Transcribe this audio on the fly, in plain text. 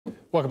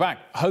Welcome back.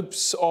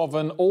 Hopes of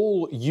an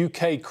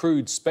all-UK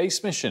crewed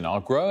space mission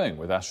are growing,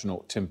 with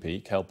astronaut Tim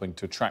Peake helping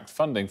to attract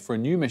funding for a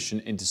new mission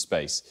into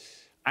space.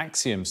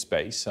 Axiom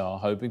Space are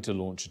hoping to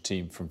launch a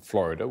team from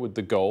Florida with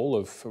the goal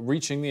of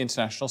reaching the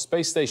International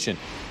Space Station.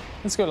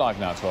 Let's go live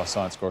now to our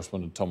science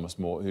correspondent Thomas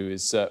Moore, who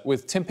is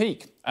with Tim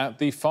Peake at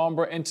the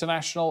Farnborough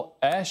International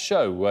Air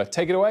Show.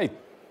 Take it away.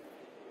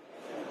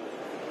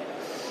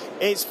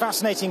 It's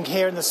fascinating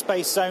here in the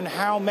space zone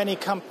how many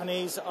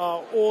companies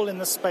are all in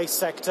the space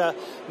sector,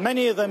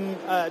 many of them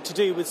to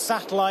do with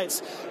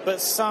satellites,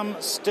 but some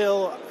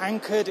still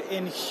anchored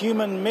in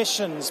human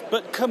missions,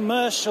 but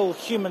commercial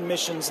human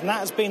missions, and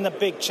that has been the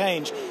big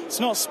change. It's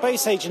not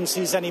space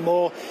agencies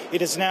anymore,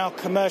 it is now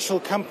commercial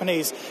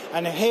companies.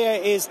 And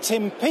here is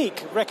Tim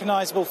Peake,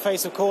 recognisable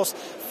face, of course,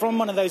 from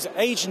one of those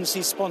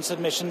agency-sponsored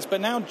missions, but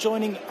now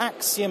joining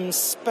Axiom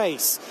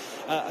Space,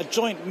 a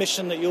joint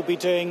mission that you'll be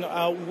doing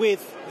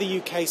with the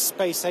UK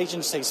Space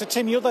Agency. So,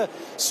 Tim, you're the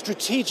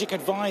strategic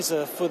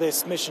advisor for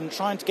this mission,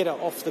 trying to get it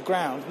off the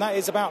ground. And that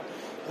is about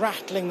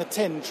rattling the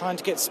tin, trying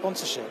to get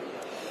sponsorship.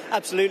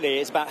 Absolutely.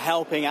 It's about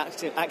helping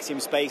Axiom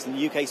Space and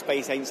the UK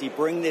Space Agency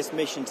bring this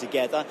mission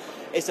together.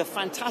 It's a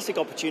fantastic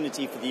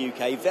opportunity for the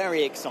UK,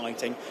 very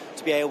exciting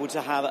to be able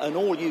to have an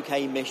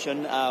all-UK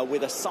mission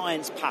with a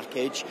science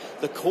package.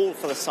 The call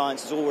for the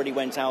science has already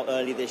went out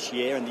early this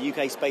year, and the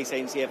UK Space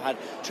Agency have had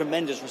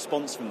tremendous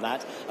response from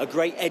that. A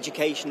great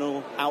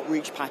educational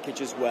outreach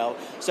package as well.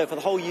 So for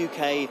the whole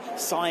UK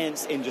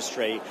science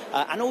industry,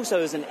 and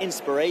also as an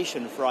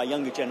inspiration for our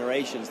younger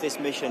generations, this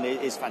mission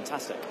is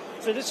fantastic.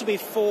 So this will be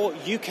 4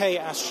 UK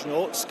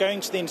astronauts going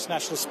to the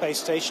International Space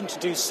Station to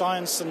do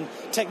science and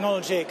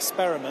technology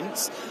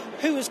experiments.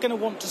 Who is going to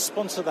want to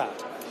sponsor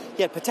that?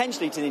 Yeah,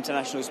 potentially to the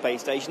International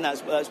Space Station.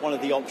 That's one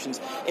of the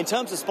options. In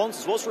terms of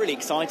sponsors, what's really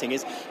exciting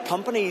is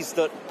companies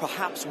that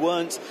perhaps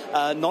weren't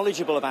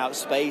knowledgeable about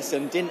space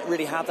and didn't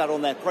really have that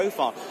on their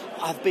profile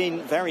have been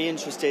very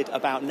interested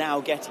about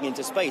now getting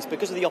into space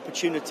because of the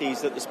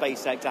opportunities that the space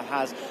sector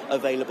has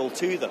available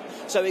to them.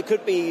 So it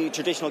could be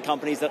traditional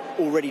companies that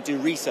already do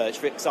research,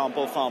 for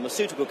example,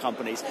 pharmaceutical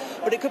companies,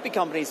 but it could be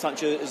companies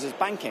such as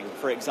banking,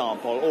 for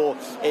example, or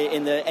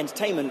in the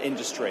entertainment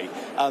industry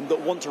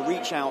that want to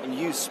reach out and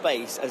use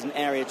space as an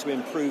area to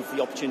improve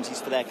the opportunities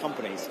for their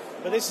companies.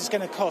 But this is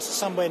going to cost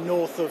somewhere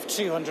north of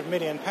 £200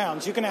 million.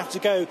 You're going to have to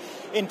go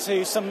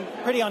into some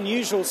pretty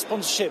unusual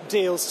sponsorship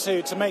deals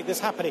to make this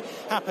happen.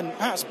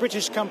 Perhaps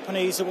British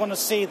companies who want to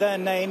see their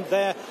name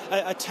there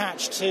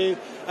attached to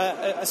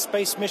a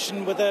space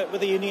mission with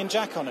a Union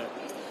Jack on it.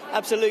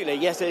 Absolutely,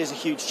 yes, it is a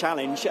huge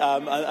challenge,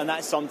 and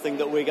that's something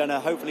that we're going to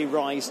hopefully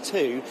rise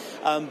to.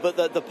 But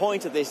the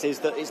point of this is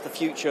that it's the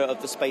future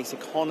of the space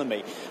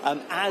economy.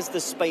 As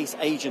the space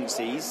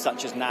agencies,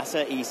 such as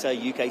NASA, ESA,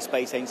 UK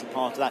Space Agency,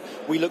 part of that,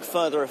 we look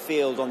further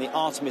afield on the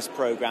Artemis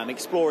programme,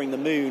 exploring the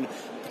Moon,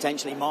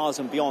 potentially Mars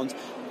and beyond.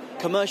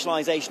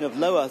 Commercialisation of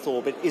low Earth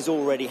orbit is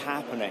already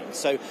happening,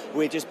 so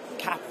we're just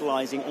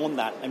capitalising on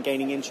that and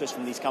gaining interest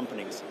from these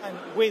companies. And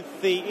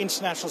with the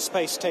International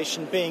Space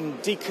Station being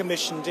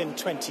decommissioned in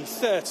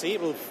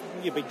 2030,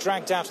 you'll be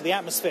dragged out of the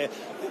atmosphere.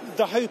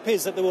 The hope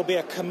is that there will be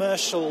a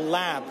commercial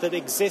lab that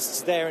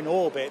exists there in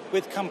orbit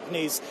with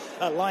companies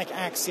like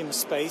Axiom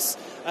Space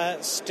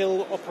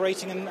still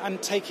operating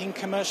and taking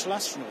commercial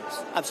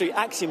astronauts. Absolutely.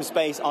 Axiom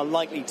Space are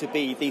likely to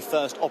be the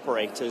first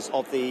operators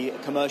of the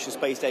commercial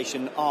space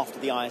station after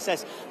the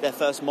ISS. Their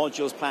first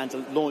modules plan to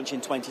launch in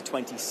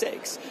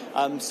 2026.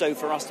 So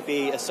for us to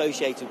be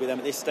associated with them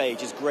at this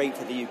stage is great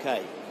for the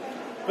UK.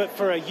 But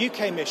for a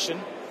UK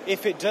mission,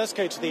 if it does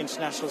go to the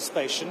International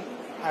Space Station,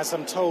 as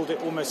I'm told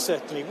it almost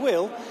certainly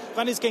will,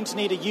 that is going to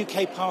need a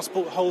UK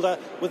passport holder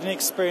with an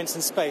experience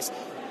in space.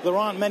 There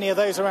aren't many of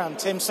those around,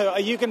 Tim, so are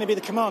you going to be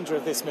the commander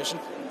of this mission?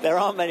 There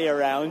aren't many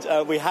around.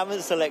 We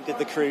haven't selected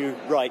the crew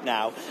right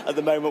now. At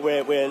the moment,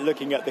 we're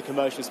looking at the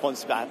commercial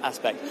sponsorship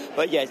aspect.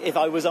 But yes, if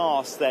I was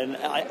asked, then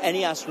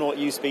any astronaut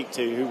you speak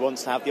to who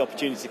wants to have the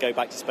opportunity to go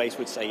back to space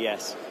would say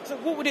yes. So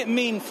what would it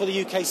mean for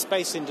the UK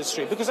space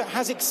industry? Because it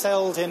has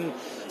excelled in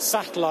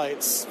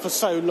satellites for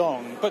so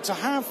long, but to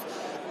have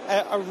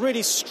a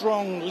really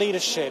strong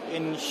leadership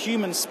in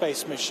human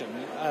space mission,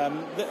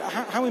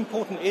 how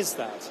important is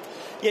that?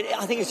 Yeah,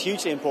 I think it's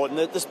hugely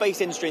important. The space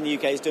industry in the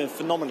UK is doing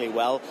phenomenally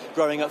well,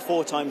 growing at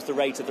 4 times the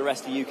rate of the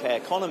rest of the UK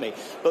economy.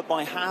 But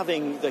by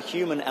having the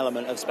human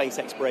element of space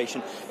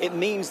exploration, it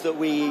means that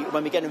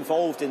when we get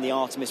involved in the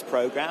Artemis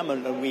programme,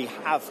 and we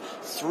have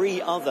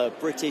 3 other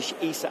British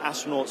ESA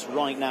astronauts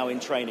right now in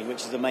training,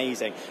 which is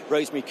amazing.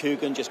 Rosemary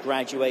Coogan just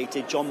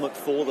graduated, John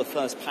McFall, the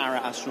first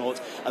para-astronaut,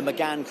 and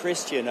McGann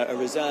Christian, a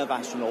reserve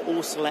astronaut,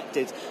 all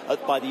selected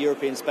by the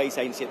European Space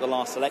Agency at the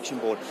last selection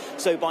board.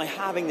 So by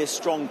having this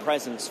strong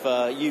presence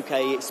for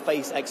UK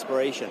space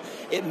exploration,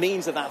 it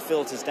means that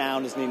filters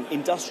down as an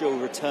industrial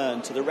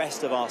return to the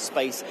rest of our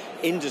space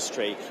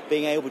industry,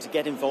 being able to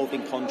get involved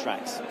in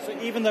contracts. So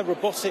even though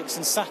robotics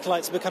and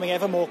satellites are becoming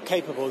ever more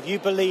capable, you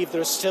believe there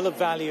is still a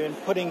value in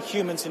putting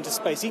humans into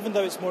space, even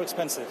though it's more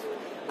expensive?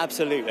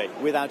 Absolutely,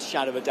 without a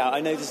shadow of a doubt. I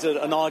know this is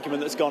an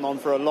argument that's gone on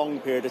for a long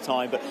period of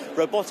time, but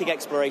robotic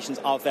explorations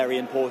are very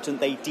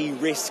important. They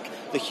de-risk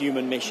the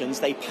human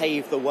missions, they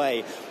pave the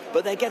way.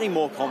 But they're getting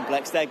more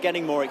complex, they're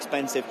getting more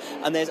expensive,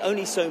 and there's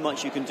only so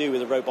much you can do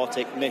with a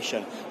robotic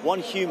mission. One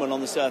human on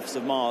the surface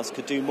of Mars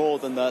could do more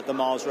than the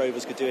Mars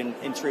rovers could do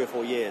in 3 or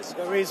 4 years.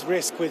 There is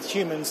risk with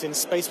humans in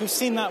space. We've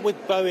seen that with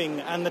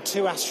Boeing and the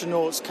 2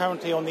 astronauts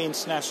currently on the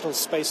International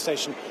Space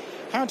Station.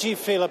 How do you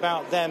feel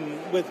about them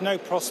with no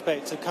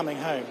prospect of coming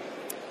home?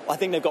 I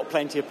think they've got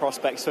plenty of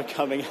prospects for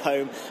coming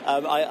home.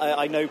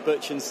 I know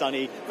Butch and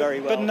Sonny very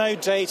well. But no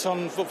date for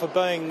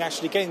Boeing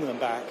actually getting them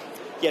back?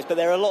 Yes, but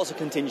there are lots of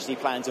contingency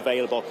plans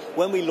available.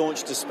 When we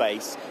launch to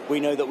space, we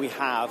know that we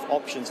have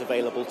options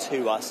available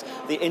to us.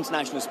 The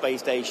International Space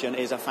Station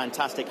is a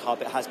fantastic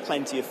hub. It has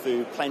plenty of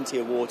food, plenty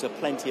of water,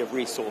 plenty of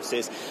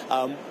resources.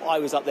 I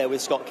was up there with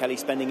Scott Kelly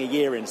spending a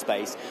year in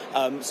space.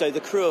 So the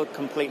crew are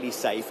completely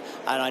safe,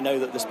 and I know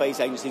that the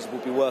space agencies will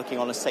be working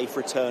on a safe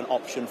return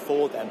option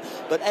for them.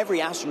 But every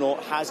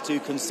astronaut has to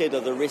consider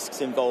the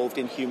risks involved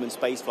in human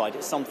spaceflight.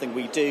 It's something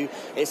we do,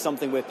 it's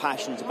something we're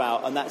passionate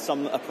about, and that's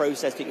a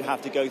process that you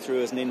have to go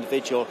through as an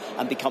individual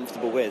and be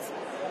comfortable with.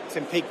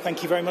 Tim Peake,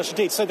 thank you very much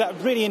indeed. So that's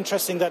really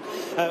interesting that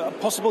a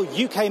possible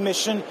UK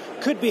mission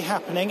could be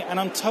happening, and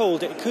I'm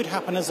told it could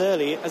happen as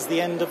early as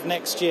the end of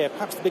next year,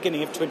 perhaps the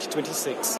beginning of 2026.